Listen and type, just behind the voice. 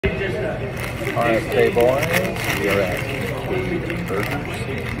Alright, okay boys, we are at Kincaid Burgers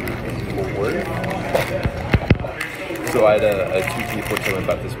in Fort Worth. So I had two people tell me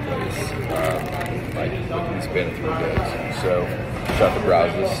about this place, like looking Spanish videos. So shout out to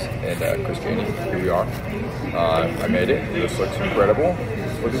Browses and Chris Caney, here we are. I made it, this looks incredible.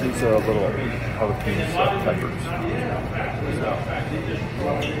 Look at these little jalapeno peppers.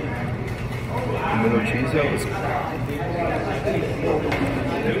 Little cheese is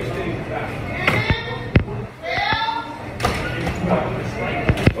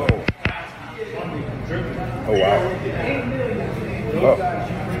oh wow. Oh.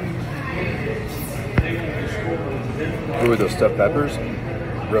 Ooh, those stuffed peppers,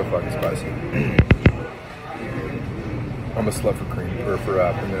 real fucking spicy. I'm a slut for cream, or for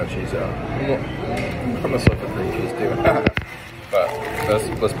pimento cheese though. I'm a slut for cream cheese too. But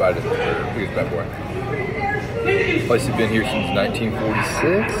let's bite it. Look at that boy. Place has been here since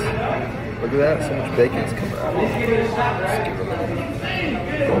 1946. Look at that, so much bacon's coming out. Let's give it a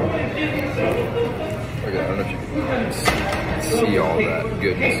look at that, I don't know if you can see all that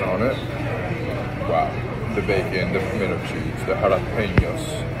goodness on it. Wow, the bacon, the pimento cheese, the jalapenos,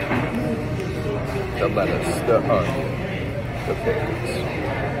 the lettuce, the onion, the pickles.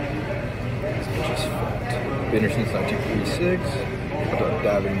 It's just fat. Been here since 1946. I'll start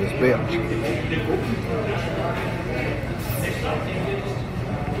diving this bitch.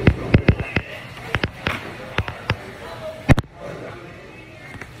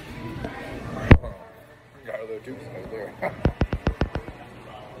 Got a little juice right there.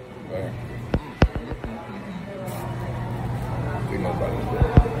 There. Take another bite of this.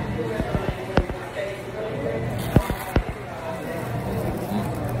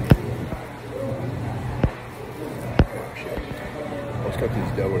 Oh shit. Let's got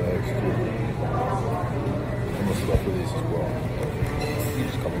these deviled eggs too. I'm gonna stuff for these as well. You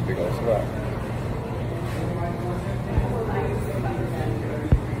just call me big old slap.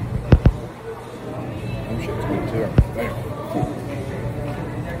 Oh shit, it's good too. Damn.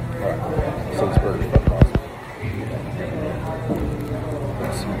 Alright, so this burger's fucking awesome.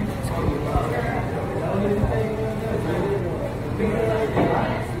 Let's see. Let's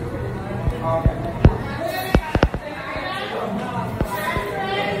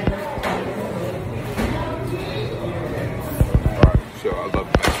So I love the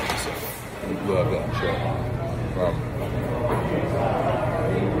Mexican stuff. Love that shit.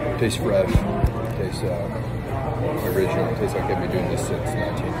 Tastes fresh. Tastes original. Tastes like I've been doing this since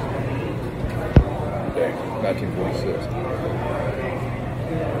 1946.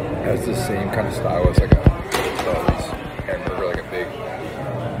 Has the same kind of style as like a hamburger, like a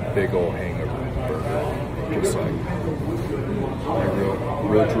big old hangover burger. Just like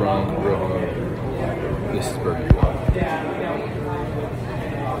real drunk, real hungry. This is the burger you want.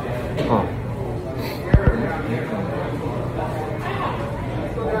 Huh.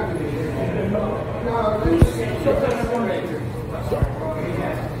 So,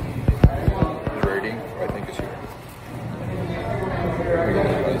 the rating, I think, is here. We're gonna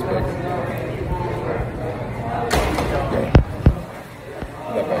do this bag. Okay.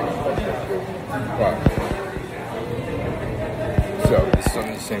 That bag. Wow. So, this is on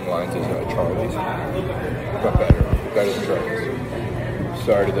the same lines as Charlie's, but better than Charlie's.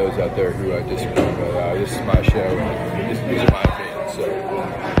 Sorry to those out there who disagree, but this is my show. These are my opinions. So,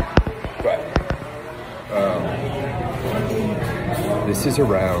 but this is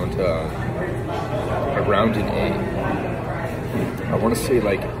around an 8. I want to say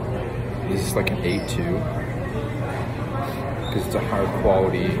like this is like an 8.2 because it's a higher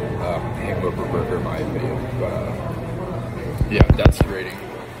quality hamburger burger in my opinion. But yeah, that's the rating.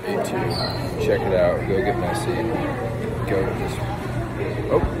 8.2. Check it out. Go get messy. Go just.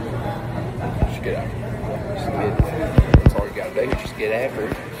 Oh, just get out. Just get, that's all you gotta do. Just get after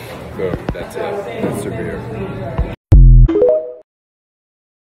it. Boom. That's it. That's the beer.